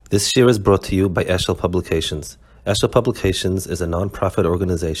This year is brought to you by Eshel Publications. Eshel Publications is a non-profit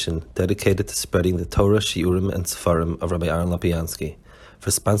organization dedicated to spreading the Torah, Shiurim, and Sefarim of Rabbi Aaron Lopiansky. For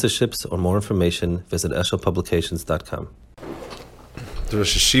sponsorships or more information, visit eshelpublications.com. The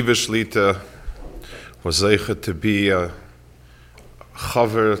Rosh Hashiva Shlita was zeicha to be a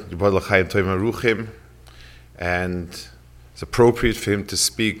chaver, Yibad L'chaim Toim Aruchim, and it's appropriate for him to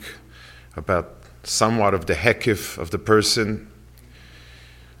speak about somewhat of the hekif of the person.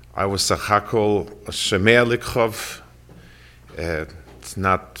 I was sachakol shemei likchov. It's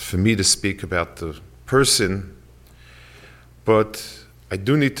not for me to speak about the person, but I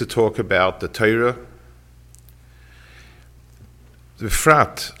do need to talk about the Torah. The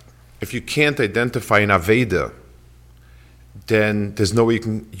frat, if you can't identify an Aveda, then there's no way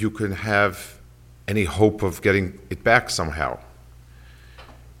you can have any hope of getting it back somehow.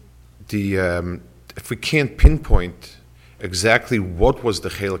 If we can't pinpoint exactly what was the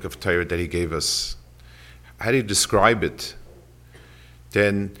chelik of Torah that he gave us, how do you describe it,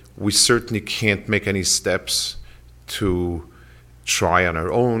 then we certainly can't make any steps to try on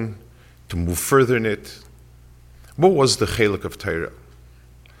our own, to move further in it. What was the chelik of Torah?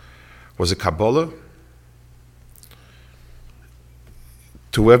 Was it Kabbalah?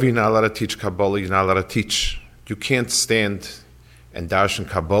 To whoever you're not allowed to teach Kabbalah, you're not allowed to teach. You can't stand and darshan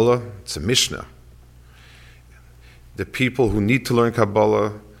Kabbalah. It's a Mishnah. The people who need to learn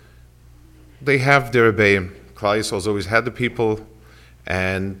Kabbalah, they have their Rebbeim. Klal Yisrael's always had the people,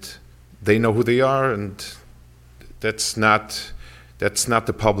 and they know who they are, and that's not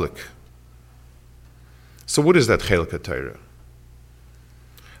the public. So what is that Chelik Torah?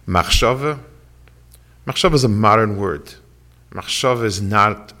 Machshava? Machshava is a modern word. Machshava is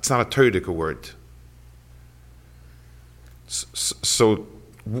not a Torah word. So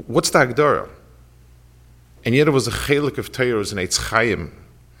what's the Hagdara? And yet it was a chelik of Torah, it was an Eitz Chaim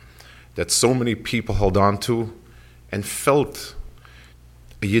that so many people held on to and felt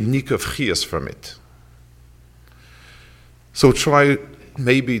a unique of chiyas from it. So try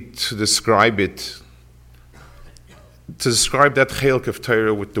maybe to describe that chelik of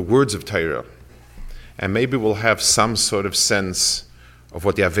Torah with the words of Torah, and maybe we'll have some sort of sense of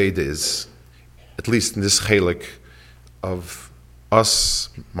what the Aveda is, at least in this chelik of us,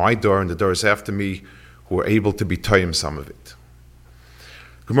 my door and the doors after me, who are able to be Taamim some of it.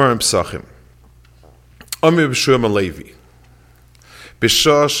 Gemara in Pesachim. Amir b'Shmuel Levi.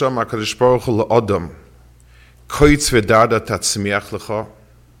 B'shah sham HaKadosh Baruch Hu la'adam koitz v'darda tatzmiach lecha.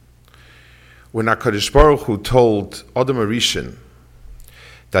 When HaKadosh Baruch Hu told Adam Arishan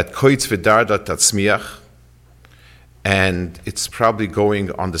that koitz v'darda tatzmiach, and it's probably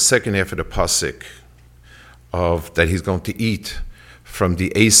going on the second half of the pasuk of that he's going to eat from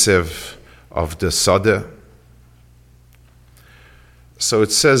the Esev of the Sada. So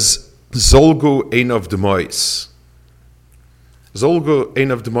it says, Zolgu ein of the mois. Zolgu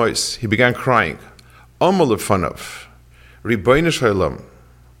ein of the mois. He began crying. Amal lefanav. Ribono shel olam.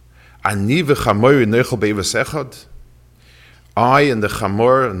 Ani v'chamor nechel be'ivas echad. I and the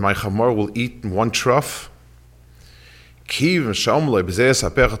chamor and my chamor will eat in one trough. Ki v'sham lo b'zeh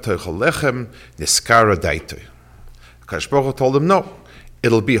saper tochel lechem niskara daito. Kadosh Baruch Hu told him, no,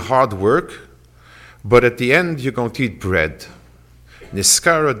 it'll be hard work, but at the end you're going to eat bread.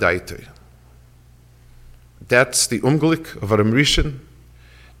 Niskara daito. That's the umglik of Adam Rishon,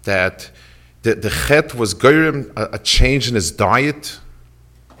 that the chet was goyim, a change in his diet.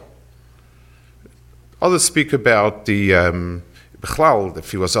 Others speak about the Bechlal,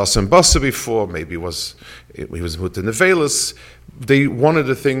 if he was Asim Basa before, maybe he was Mutter Nevelis. One of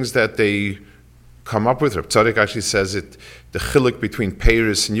the things that they come up with, Reb Tzadok actually says it, the chiluk between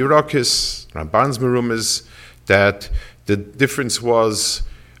Peiris and Yerakis, Ramban's Merum is that the difference was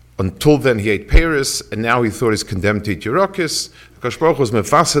until then he ate Peiris, and now he thought he's condemned to eat Yerakis. Akash Baruch was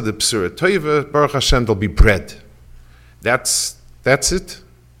mevasa the Psura Toiva, Baruch Hashem, there'll be bread. That's it.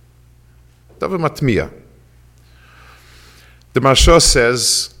 Davar Matmiya. The Marsha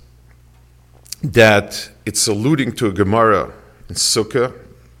says that it's alluding to a Gemara in Sukkah,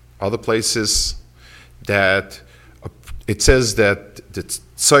 other places, that it says that the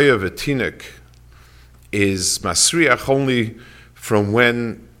tzoya v'tinik is masriach only from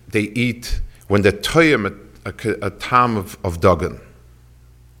when they eat, when they're toyim a tam of dagan.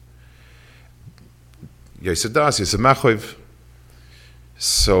 Yosedas, Yosemachoiv.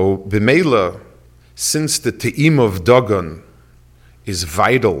 So b'meila, since the te'im of dagan is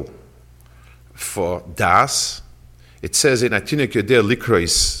vital for das, it says in atinik yodeh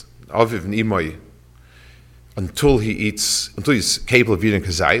likrois aviv n'imoy, until he's capable of eating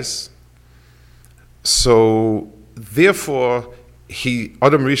kazayis. So therefore,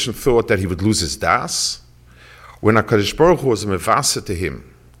 Adam Rishon thought that he would lose his das. When HaKadosh Baruch Hu was mevasa to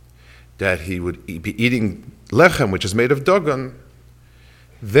him, that he would be eating lechem, which is made of dagan,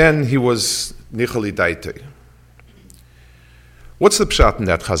 then he was nichali daite. What's the pshat in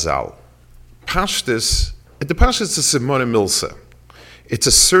that chazal? Pashtus, the Pashtus is Simone Milsa. It's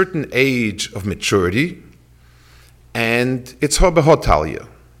a certain age of maturity, and it's hobehotalia.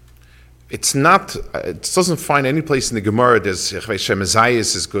 It's not, it doesn't find any place in the Gemara. There's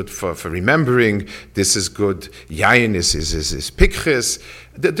Shemazayis is good for remembering, this is good, Yayin is pikches.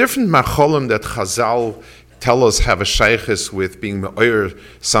 The different macholim that Chazal tell us have a shaykhis with being me'oyer,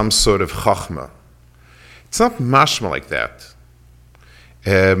 some sort of chachma. It's not mashma like that.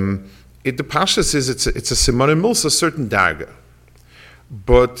 The Pashas is it's a Simon Milsa, a certain daga.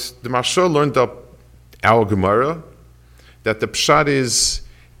 But the Mashal learned up our Gemara that the pshat is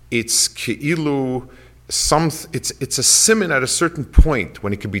it's keilu it's a siman at a certain point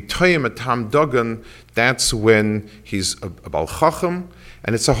when it can be toyim at tam dagan. That's when he's a bal chacham,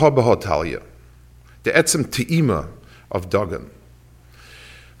 and it's a habahotalia, the etzem teima of dagan.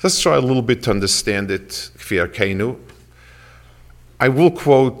 Let's try a little bit to understand it. Kfi Arkeinu. I will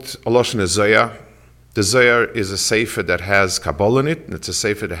quote a Lashon Zohar. The Zohar is a sefer that has Kabbalah in it, and it's a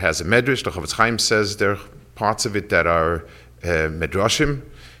sefer that has a medrash. The Chavetz Chaim says there are parts of it that are medrashim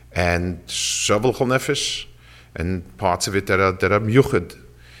and shavel chol nefesh, and parts of it that are miyuchad.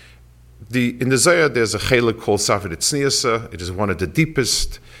 In the Zohar, there's a chelik called Safed Tzniasa. It is one of the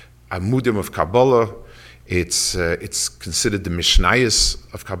deepest amudim of Kabbalah. It's considered the Mishnayos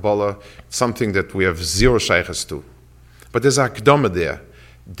of Kabbalah, something that we have zero shaykhs to. But there's a Akdama there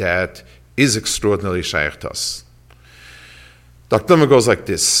that is extraordinarily shaykh to us. The Akdama goes like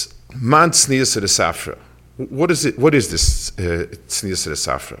this: Man tznius de safra. What is it? What is this tznius de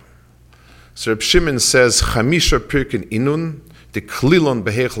safra? So Reb Shimon says, Chamisha pirkin inun, the klilon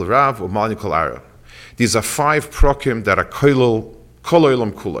behechel rav u'malin kol ara. These are 5 prokim that are kol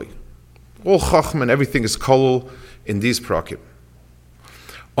olam kuloi. All chacham and everything is kol in these prokim.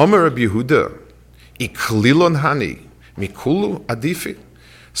 Omer Reb Yehuda, iklilon hani. Mikulu adifi.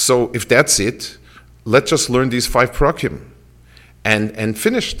 So if that's it, let's just learn these 5 prokim and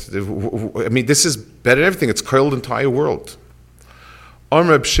finished. I mean, this is better than everything. It's coiled the entire world.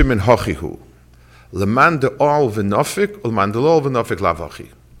 Amr Reb Shimon hachihu leman de'al v'nafik leman de'al v'nafik lavachi.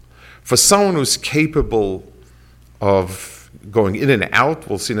 For someone who's capable of going in and out,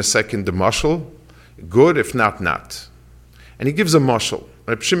 we'll see in a second the mashal, good, if not, not. And he gives a mashal.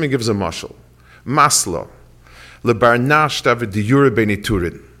 Reb Shimon gives a mashal. Masla. There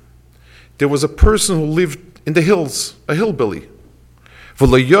was a person who lived in the hills, a hillbilly.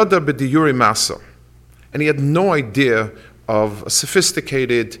 And he had no idea of a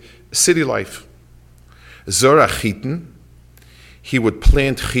sophisticated city life. Zora chitin, he would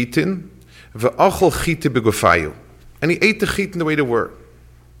plant chitin, and he ate the chitin the way they were.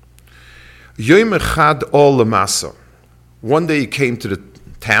 One day he came to the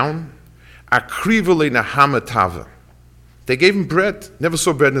town. They gave him bread. Never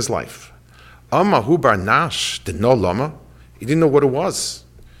saw bread in his life. Amahu bar nash didn't know lama. He didn't know what it was.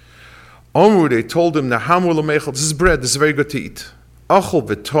 Amru, they told him, this is bread. This is very good to eat.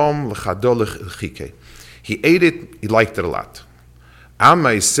 He ate it. He liked it a lot.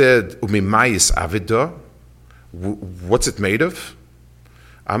 Amai said, umimayis avida. What's it made of?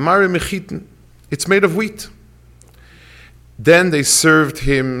 Amari mechitin. It's made of wheat. Then they served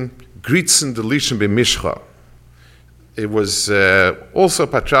him Gritzen delishin b'mishcha. It was also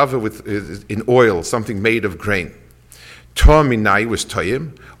patrava in oil, something made of grain. Tominai was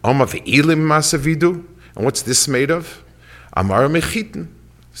toyim. Oma ve'ilim masavidu. And what's this made of? Amar mechitin.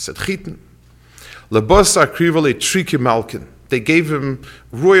 Said chitin. Lebosar krivale triki malkin. They gave him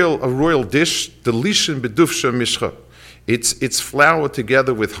a royal dish, delishin b'dufsha mishcha. It's flour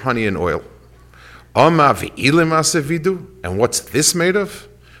together with honey and oil. Oma ve'ilim masavidu. And what's this made of?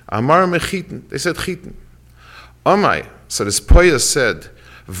 Amar mechitin. They said chitin. Amai. So this poya said,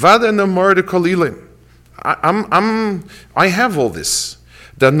 Vada no morde kolilim. I have all this.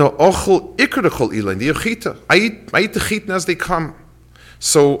 Da no ochel ikrechol ilan the yochita. I eat the chitin as they come.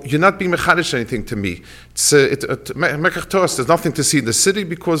 So you're not being mechadish anything to me. There's nothing to see in the city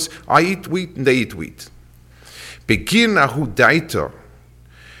because I eat wheat and they eat wheat. Begin ahu daita.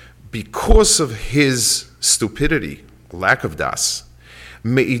 Because of his stupidity, lack of das.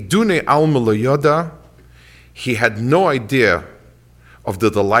 Me'idune alma lo yoda, he had no idea of the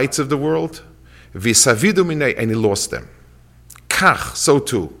delights of the world. V'savidu minei, and he lost them. Kach, so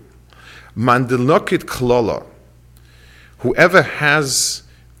too. Mandelokit klola, whoever has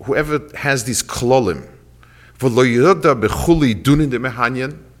these klolim, V'lo yoda b'chuli dunin de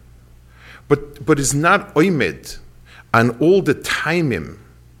mehanyan, but is not oimed on all the taamim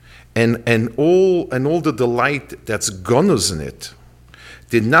and all the delight that's gonus in it.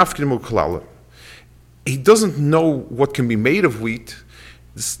 The nafkin muklala. He doesn't know what can be made of wheat.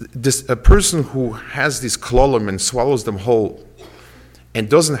 A person who has these klolim and swallows them whole and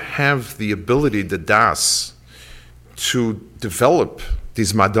doesn't have the ability, the das, to develop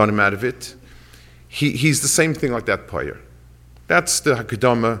these madonim out of it, he's the same thing like that player. That's the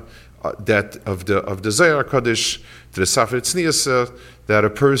hakadama that of the Zohar Kodesh to the Sefer Tznius, that a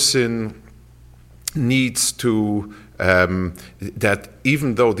person needs to that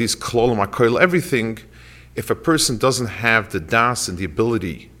even though these klolim are koil everything, if a person doesn't have the das and the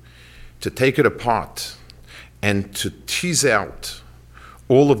ability to take it apart and to tease out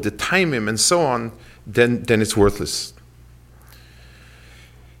all of the taamim and so on, then it's worthless.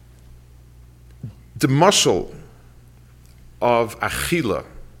 The mashal of achila,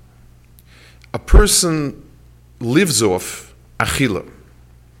 a person lives off achila.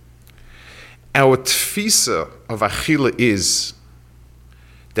 Our tfisa of achila is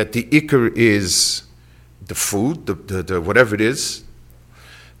that the ikar is the food, the whatever it is,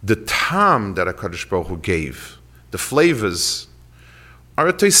 the tam that HaKadosh Baruch Hu gave, the flavors, are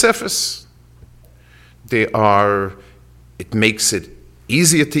a tosefes. It makes it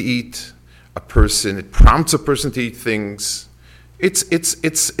easier to eat. It prompts a person to eat things. It's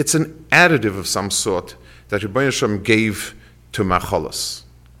an additive of some sort that Rebbeinu Shalom gave to macholos.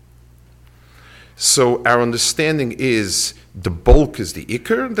 So our understanding is the bulk is the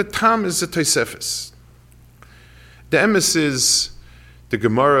ikar, and the tam is the tosefes. The emes is the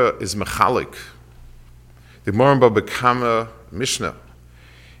Gemara is mechalik. The Gemara in Baba Kama Mishnah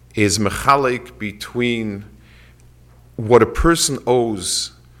is mechalik between what a person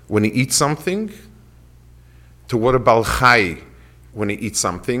owes when he eats something to what a Baal Chai when he eats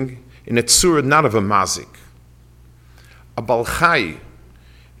something, in a tzura not of a mazik. A Baal Chai,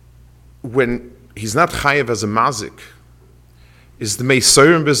 when he's not chayev as a mazik, is the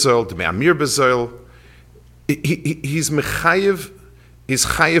meisorim bezoil, the me'amir bezoil. He's mechayev, he's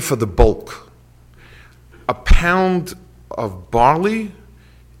chayev for the bulk. A pound of barley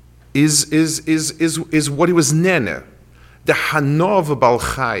is what he was nene. The hana of a Baal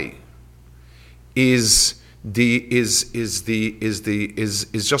Chai is just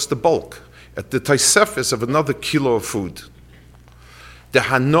the bulk. At the tosefes of another kilo of food. The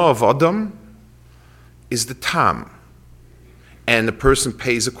hana of Adam is the tam, and the person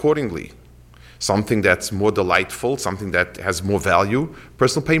pays accordingly. Something that's more delightful, something that has more value,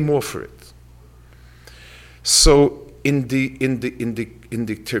 person will pay more for it. So in the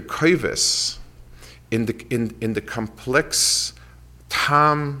terkoives, in the complex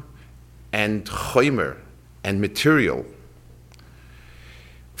tam and chomer and material,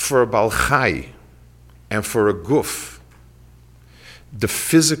 for a Baal Chai and for a guf, the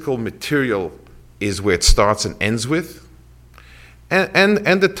physical material is where it starts and ends with, and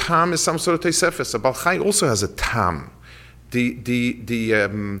the tam is some sort of tosefes. A Baal Chai also has a tam. The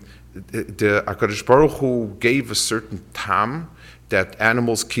HaKadosh Baruch Hu gave a certain tam that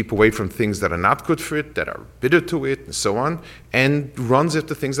animals keep away from things that are not good for it, that are bitter to it, and so on, and runs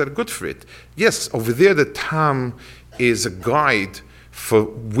after things that are good for it. Yes, over there the tam is a guide for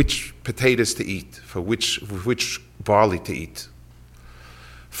which potatoes to eat, for which barley to eat.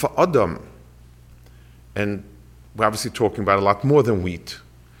 For Adam, and we're obviously talking about a lot more than wheat,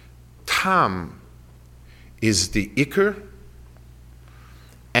 tam is the ikar,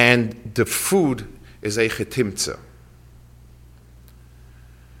 and the food is a chetimtza.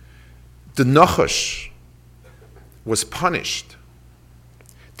 The Nachash was punished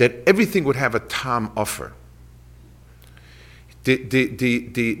that everything would have a tam offer. Because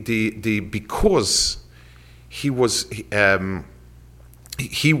he was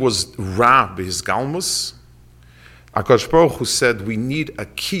Ra b'his galmus, HaKadosh Baruch Hu said we need a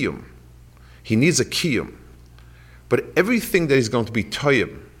kiyum. He needs a kiyum. But everything that is going to be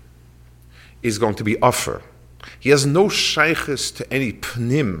toyim is going to be offer. He has no shaykhis to any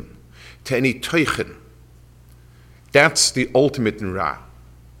pnim, to any toichen. That's the ultimate in Ra.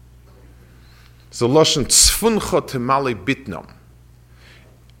 So Lashon tzfuncha temale bitnam.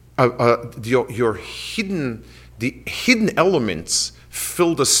 The hidden elements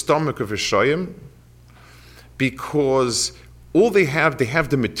fill the stomach of Rishayim because all they have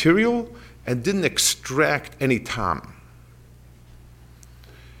the material and didn't extract any tam.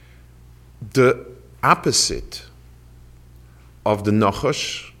 The opposite of the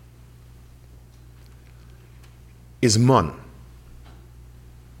Nachash is man.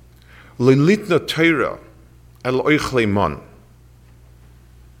 Lilitna Torah el oichle mon.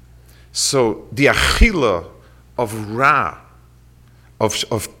 So the achila of ra, of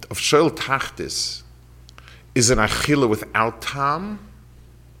shel tachtis, is an achila without tam.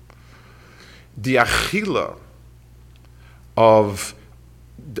 The achila of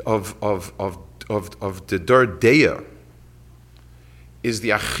the Dordeya is the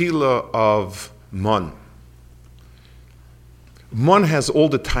achila of mon. Mon has all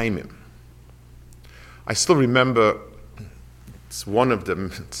the Taamim. I still remember, it's one of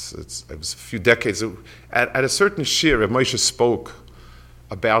them, it was a few decades, at a certain shir, Moshe spoke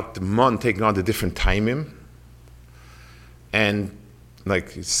about the mon taking on the different Taamim, and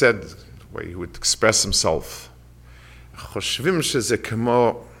like he said, where he would express himself, חושבים שזה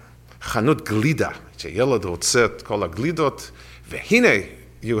כמו חנות גלידה, שילד רוצה את כל הגלידות, והנה,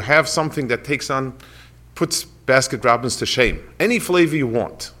 you have something that puts basket rabbins to shame. Any flavor you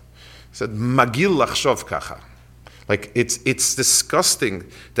want. He said, magil lachshov kacha. Like, it's disgusting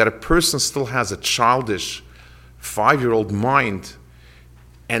that a person still has a childish 5-year-old mind,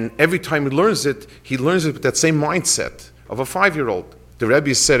 and every time he learns it with that same mindset of a 5-year-old. The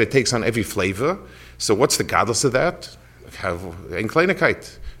Rebbe said it takes on every flavor, so what's the gadlus of that? Ein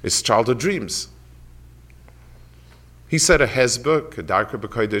Kleinigkeit. It's childhood dreams. He said a Hesped, a darker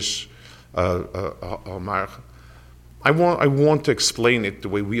b'kodesh, I want to explain it the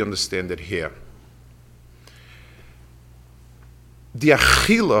way we understand it here. The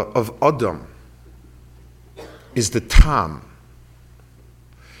achila of Adam is the tam.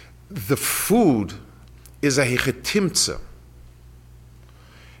 The food is a hechetimtza.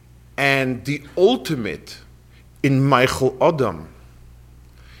 And the ultimate in Michael Adam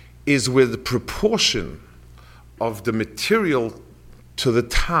is where the proportion of the material to the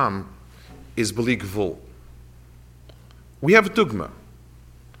tam is b'li gvul. We have a dogma.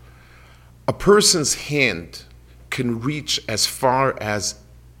 A person's hand can reach as far as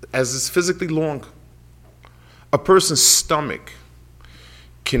is physically long. A person's stomach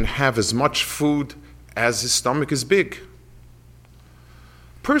can have as much food as his stomach is big.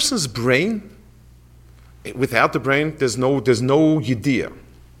 A person's brain, without the brain, there's no yediyah.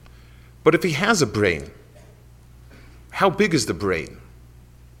 But if he has a brain, how big is the brain?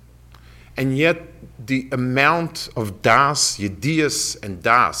 And yet, the amount of das, yediyas, and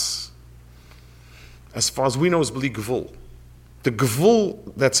das, as far as we know, is b'li gvul. The gvul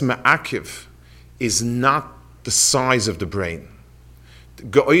that's ma'akiv is not the size of the brain. The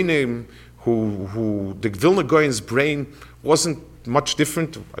Goinim, the Vilna Goin's brain wasn't much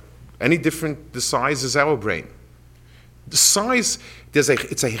different, any different the size as our brain. The size, it's a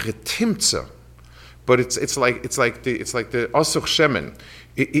chetimtza, but it's like the asuch shemen.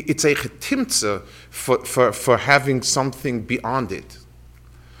 It's a chetimtza for having something beyond it.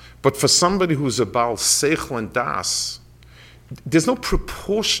 But for somebody who's a Baal Seichel and Das, there's no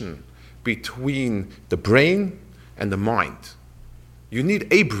proportion between the brain and the mind. You need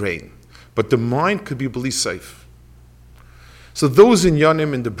a brain, but the mind could be b'li safe. So those in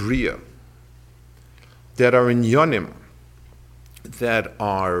Yonim in the Bria that are in Yonim, that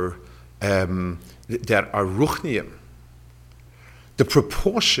are Ruchniim, the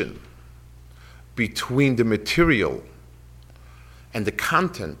proportion between the material and the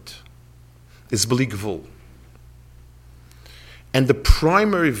content is b'li gvul. And the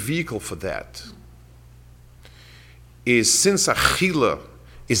primary vehicle for that is, since achila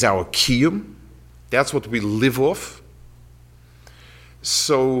is our kiyum, that's what we live off.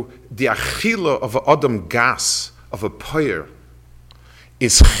 So the achila of a adam gas, of a poyer,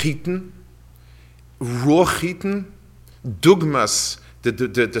 is chitin, ruach chitin, dugmas, the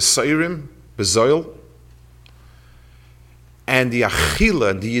seirim, bezoil, and the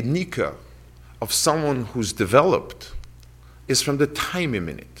achila, the yednika of someone who's developed is from the Taamim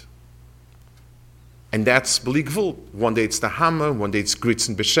in it. And that's b'li gvul. One day it's the hammer, one day it's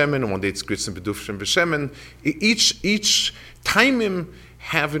gritzen b'shemen, one day it's gritzen b'dufshem b'shemen. Each Taamim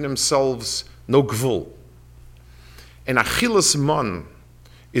have in themselves no gvul. And achilas man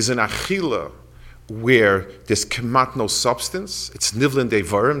is an achila where there's kemat no substance, it's nivlin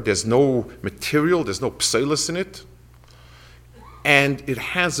devarim, there's no material, there's no pseilus in it, and it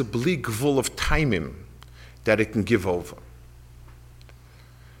has a b'li gvul of Taamim that it can give over.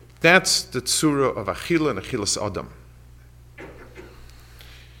 That's the tzura of achila and achilas adam.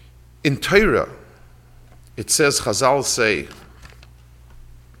 In Torah, it says, Chazal say,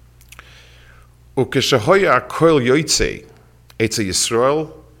 Ukeshahoya koil yoitze etze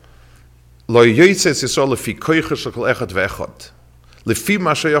Yisrael, lo yoitze etze Yisrael lefi koicha shekol echad ve'echad, lefi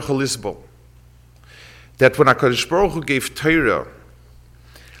ma sheyochel lisbol. That when HaKadosh Baruch Hu gave Torah,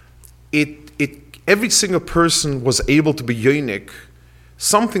 every single person was able to be yonik,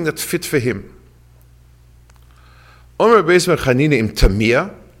 something that fit for him. If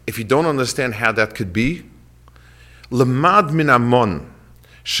you don't understand how that could be, Lemad min amon,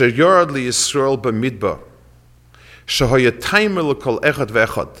 sheyorad li Yisrael b'midbar, shehoya taimer l'kol echad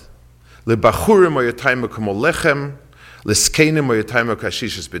ve'echad, lebachurim hoya taimer k'mo lechem, leskenim hoya taimer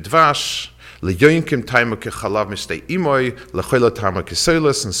k'ashishis b'dvash, leyoinkim taimer k'chalav mishtei imoy, lechoyla taimer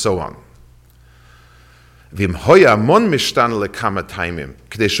k'soilis, and so on. V'im hoya amon mishtana lekama taimim,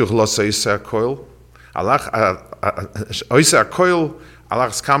 k'dei shuchlos oisa koil, alach oisa koil,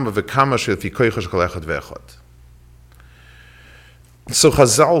 alach skama v'kama shel fi koichash kol echad ve'echad. So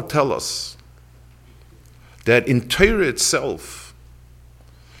Chazal tell us that in Torah itself,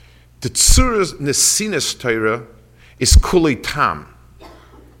 the Tzuras Nesinas Torah is Kulei Tam.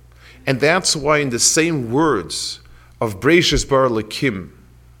 And that's why in the same words of Breishis Bar Lekim,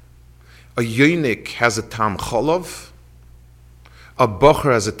 a Yonik has a Tam Cholov, a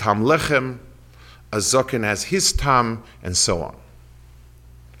Bocher has a Tam Lechem, a Zokin has his Tam, and so on.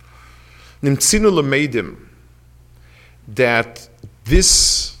 Nimtzinu Lemeidim, that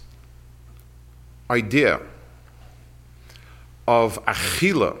this idea of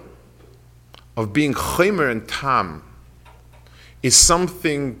achila, of being chomer and tam, is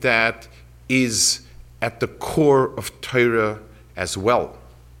something that is at the core of Torah as well.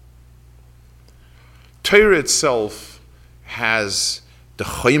 Torah itself has the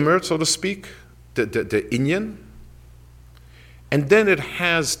chomer, so to speak, the inyan, and then it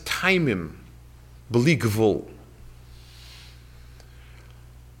has taimim, b'li gvul.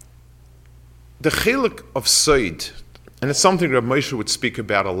 The chelik of Soid, and it's something that Moshe would speak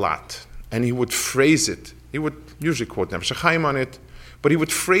about a lot, and he would phrase it. He would usually quote Nefesh HaChaim on it, but he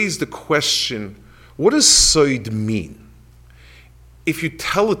would phrase the question, what does Soid mean? If you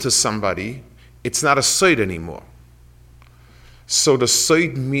tell it to somebody, it's not a Soid anymore. So does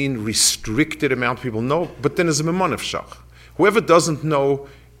Soid mean restricted amount of people? No, but then there's a Memon of Shach. Whoever doesn't know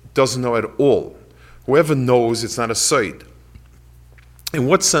at all. Whoever knows, it's not a Soid. In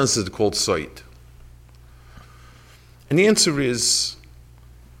what sense is it called Soid? And the answer is,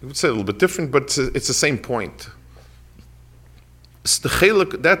 I would say a little bit different, but it's the same point.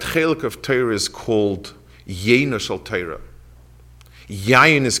 That chelik of Torah is called Yeina Shel Torah.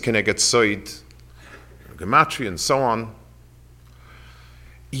 Yayin is Keneged Soid, Gematria, and so on.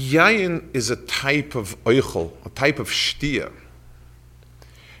 Yayin is a type of oichel, a type of shtia,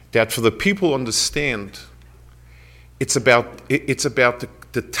 that for the people who understand, it's about the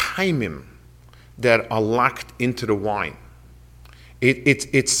taimim that are locked into the wine.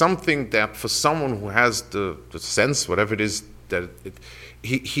 It's something that for someone who has the sense, whatever it is, that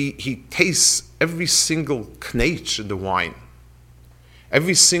he tastes every single knetch in the wine,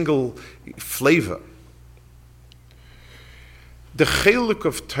 every single flavor. The chelik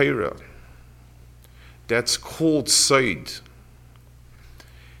of Torah that's called Soid,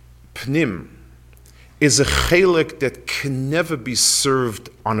 Pnim, is a chelik that can never be served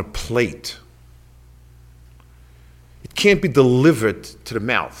on a plate. It can't be delivered to the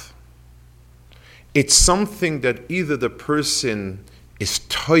mouth. It's something that either the person is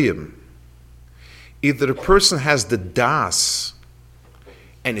toyim, either the person has the das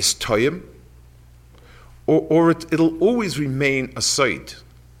and is toyim, or it'll always remain a sight.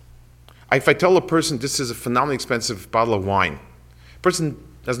 If I tell a person this is a phenomenally expensive bottle of wine, the person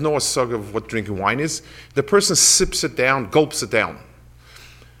has no asag of what drinking wine is, the person sips it down, gulps it down.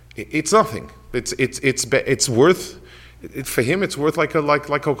 It's nothing. It's worth, for him it's worth like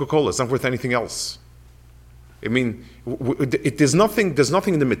Coca-Cola. It's not worth anything else. I mean, there's nothing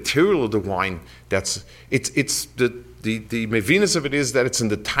in the material of the wine it's the mevinus of it is that it's in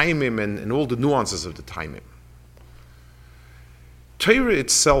the taimim and all the nuances of the taimim. Torah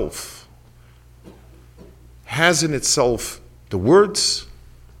itself has in itself the words,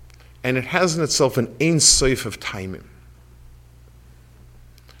 and it has in itself an ein sof of taimim.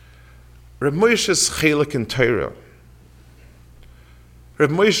 Reb Moshe's chelik in Torah. Reb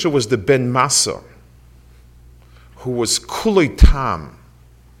Moshe was the ben Masa, who was kulei tam.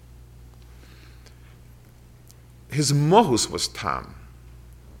 His mohus was tam.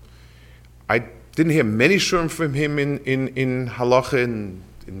 I didn't hear many shurim from him in halacha in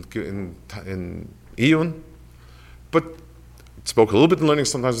Iyun, but spoke a little bit in learning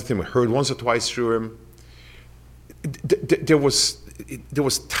sometimes with him. We heard once or twice shurim. There was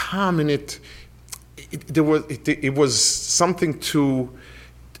tam in it. It was something to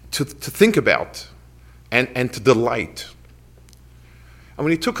think about and to delight. And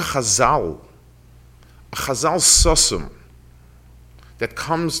when he took a chazal sosum, that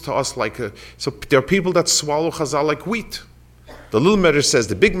comes to us like a... So there are people that swallow Chazal like wheat. The little medrash says,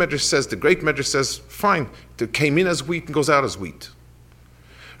 the big medrash says, the great medrash says, fine. It came in as wheat and goes out as wheat.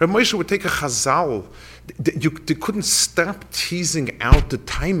 Rabbi Moshe would take a Chazal. They couldn't stop teasing out the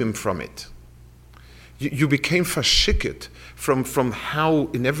Taamim from it. You became fashikit from how,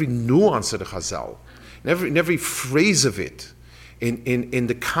 in every nuance of the Chazal, in every phrase of it, in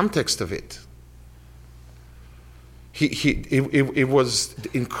the context of it. It was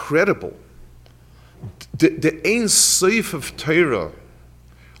incredible. The Ein Sof of Torah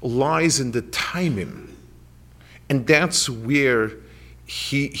lies in the Taamim, and that's where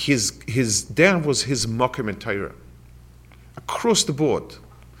that was his makom in Torah. Across the board,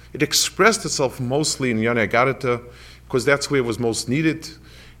 it expressed itself mostly in Yonah Agarata, because that's where it was most needed,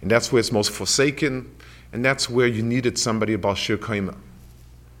 and that's where it's most forsaken, and that's where you needed somebody about Shir Kaima.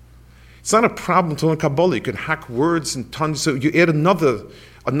 It's not a problem to learn Kabbalah. You can hack words and tons. So you add another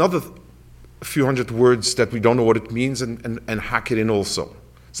few hundred words that we don't know what it means and hack it in also.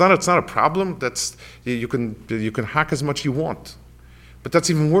 It's not a problem. You can hack as much you want, but that's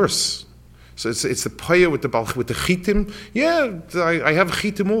even worse. So it's the paya with the chitim. Yeah, I have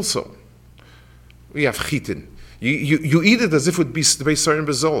chitim also. We have chitin. You eat it as if it would be the Beisarim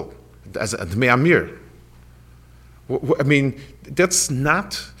Bezol, as a me'amir. I mean, that's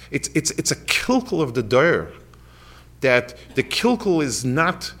not. It's a kilkel of the doyer. That the kilkel is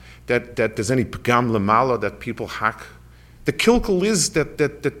not that there's any pagam lamala that people hack. The kilkel is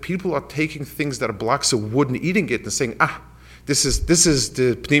that people are taking things that are blocks of wood and eating it and saying, this is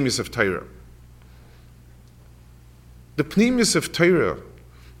the pneumius of Torah. The pneumius of Torah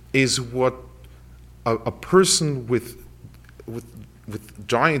is what a person with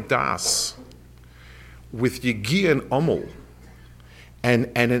giant das, with yigia and omel,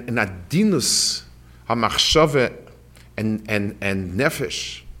 and an adinus hamachshave and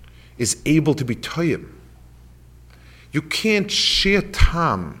nefesh is able to be toyim. You can't share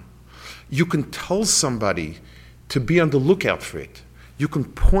tam. You can tell somebody to be on the lookout for it. You can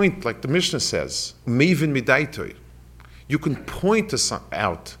point, like the Mishnah says, mevin midaitoi. You can point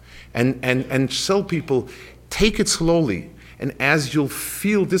out and tell people, take it slowly, and as you'll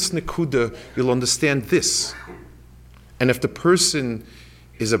feel this nekuda, you'll understand this. And if the person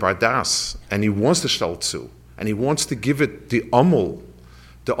is a bardas and he wants to shtaltzu and he wants to give it the amul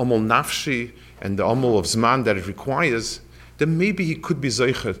nafshi and the amul of zman that it requires, then maybe he could be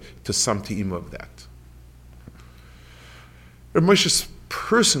zeicher to some te'ima of that. Rav Moshe's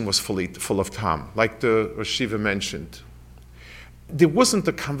person was full of tam, like the Rosh Shiva mentioned. There wasn't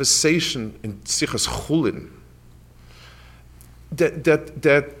a conversation in Sichas Chulin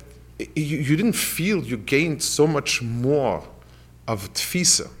that you didn't feel you gained so much more of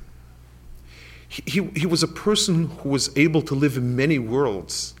tfisa. He was a person who was able to live in many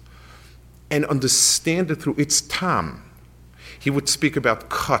worlds and understand it through its tam. He would speak about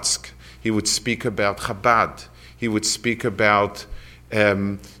Kotsk. He would speak about Chabad. He would speak about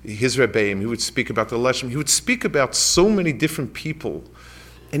his Rebbeim. He would speak about the Leshem. He would speak about so many different people.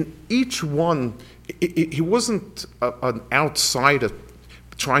 And each one, he wasn't an outsider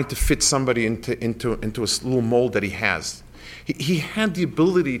trying to fit somebody into a little mold that he has. He had the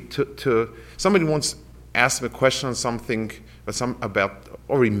ability to somebody once asked him a question on something,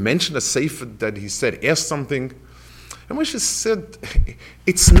 or he mentioned a sefer that he said, asked something, and Moshe said,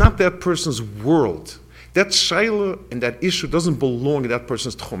 it's not that person's world. That shaila and that issue doesn't belong in that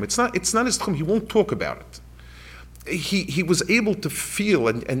person's tchum. It's not his tchum. He won't talk about it. He was able to feel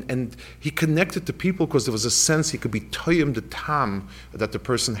and he connected to people because there was a sense he could be toyim the tam that the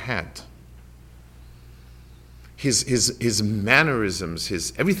person had. His mannerisms,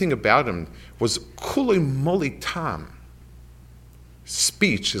 his everything about him was kulei moli tam.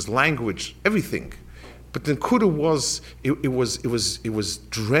 Speech, his language, everything. But the kuda was it was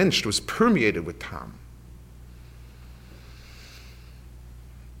drenched, it was permeated with tam.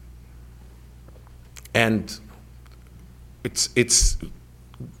 And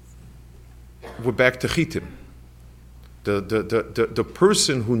we're back to chitim. The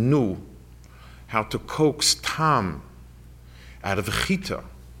person who knew how to coax tam out of a chita.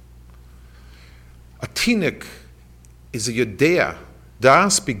 A tinik is a yodea.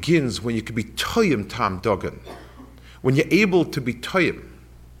 Das begins when you can be toyim tam dogan. When you're able to be toyim.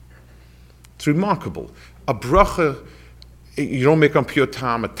 It's remarkable. A bracha, you don't make on pure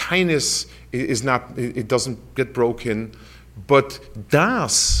tam. A tainis is not, it doesn't get broken. But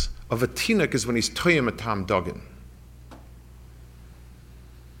das of a tinik is when he's toyim a tam dogan.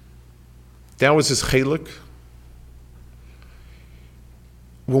 That was his chelik.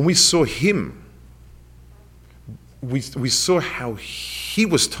 When we saw him we saw how he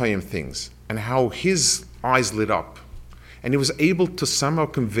was tying things and how his eyes lit up. And he was able to somehow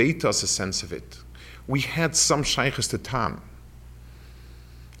convey to us a sense of it. We had some shaykhs to Tam.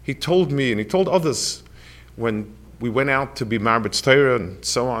 He told me, and he told others, when we went out to be Marbet's Torah and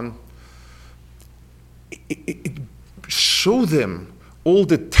so on, it showed them all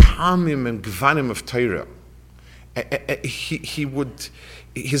the Taamim and Gvanim of Torah.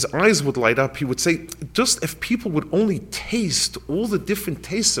 His eyes would light up. He would say, just if people would only taste all the different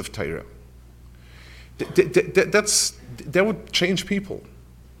tastes of Torah, that would change people.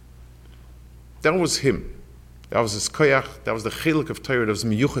 That was him. That was his koyach. That was the chelik of Torah that was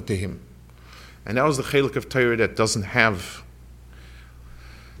miyuchet to him. And that was the chelik of Torah that doesn't have.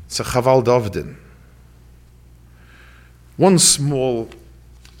 It's a chaval davdin. One small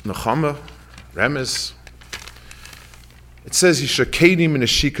nechama, remes. It says, Yishakenim in a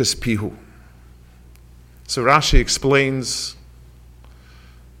shikas pihu. So Rashi explains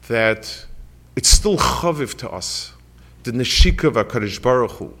that it's still chaviv to us, the neshika of HaKadosh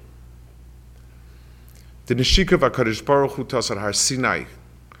Baruch Hu. The neshika of HaKadosh Baruch Hu to us at Har Sinai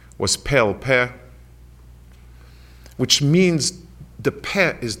was Peh, which means the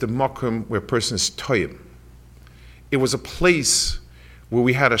Peh is the makom where a person is toyim. It was a place where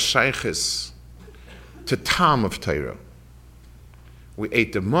we had a shaykhis to tam of Torah. We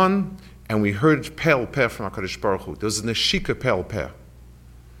ate the man and we heard Peh from HaKadosh Baruch Hu. There was a neshika Peh.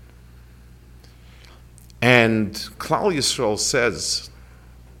 And Klal Yisrael says,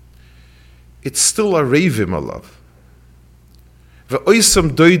 it's still a revim alav. Ve'oisam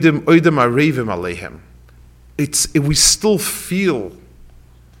doidim oidem a revim aleihem. We still feel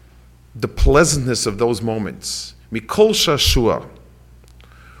the pleasantness of those moments. Mikol shashua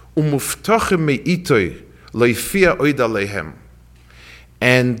umuftachim me'itoi leifia oid aleihem.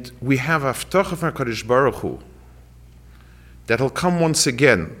 And we have Haftacha from HaKadosh Baruch Hu that'll come once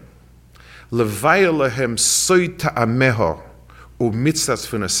again. Levaya lehem soy ta'ameha u'mitzvas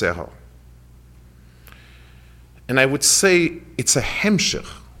v'naseha. And I would say it's a hemshech.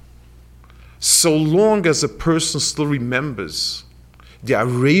 So long as a person still remembers the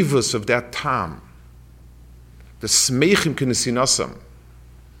arevas of that time, the smeichim k'nesinasam,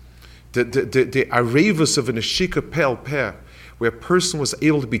 the arevas of an ashika Peh, where a person was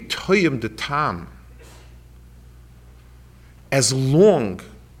able to be toyim the tam, as long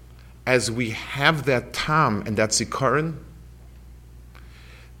as we have that tam and that zikaron,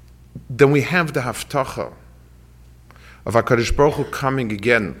 then we have the haftacha of HaKadosh Baruch Hu coming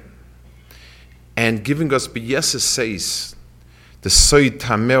again and giving us b'yeses says the soy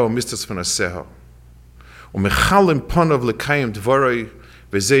tameo mistas v'naseha u'mechalim ponav l'kayim dvoroi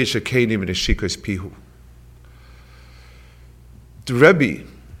v'zei shekenim v'neshikos pihu. The Rebbe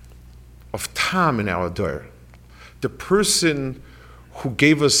of Tam in our Dor, the person who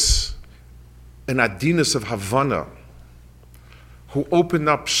gave us an adinus of Havana, who opened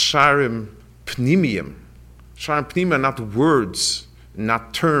up Sharim Pnimiyim. Sharim Pnimiyim are not words,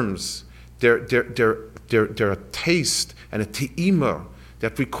 not terms. They're a taste and a te'ima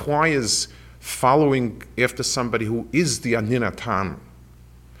that requires following after somebody who is the Anina Tam.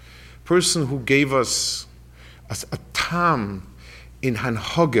 Person who gave us a Tam in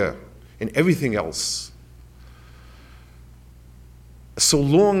Hanhaga, in everything else. So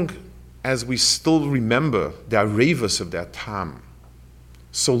long as we still remember the arevas of that Tam,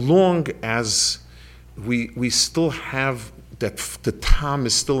 so long as we still have that the Tam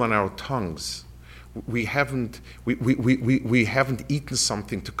is still on our tongues, we haven't eaten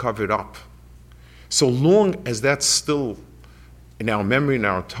something to cover it up. So long as that's still in our memory, in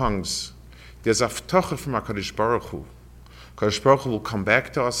our tongues, there's Haftacha from HaKadosh Baruch Hu. HaKadosh Baruch Hu will come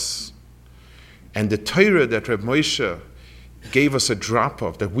back to us, and the Torah that Reb Moshe gave us a drop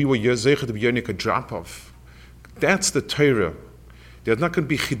of, that we were Yezeicha to be Yonik a drop of, that's the Torah. There's not going to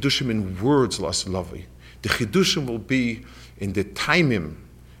be chidushim in words, Las Lavi. The chidushim will be in the Taamim,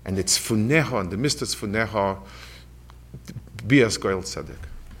 and its funeha, and the mistas funeha, Bias Goel Tzedek.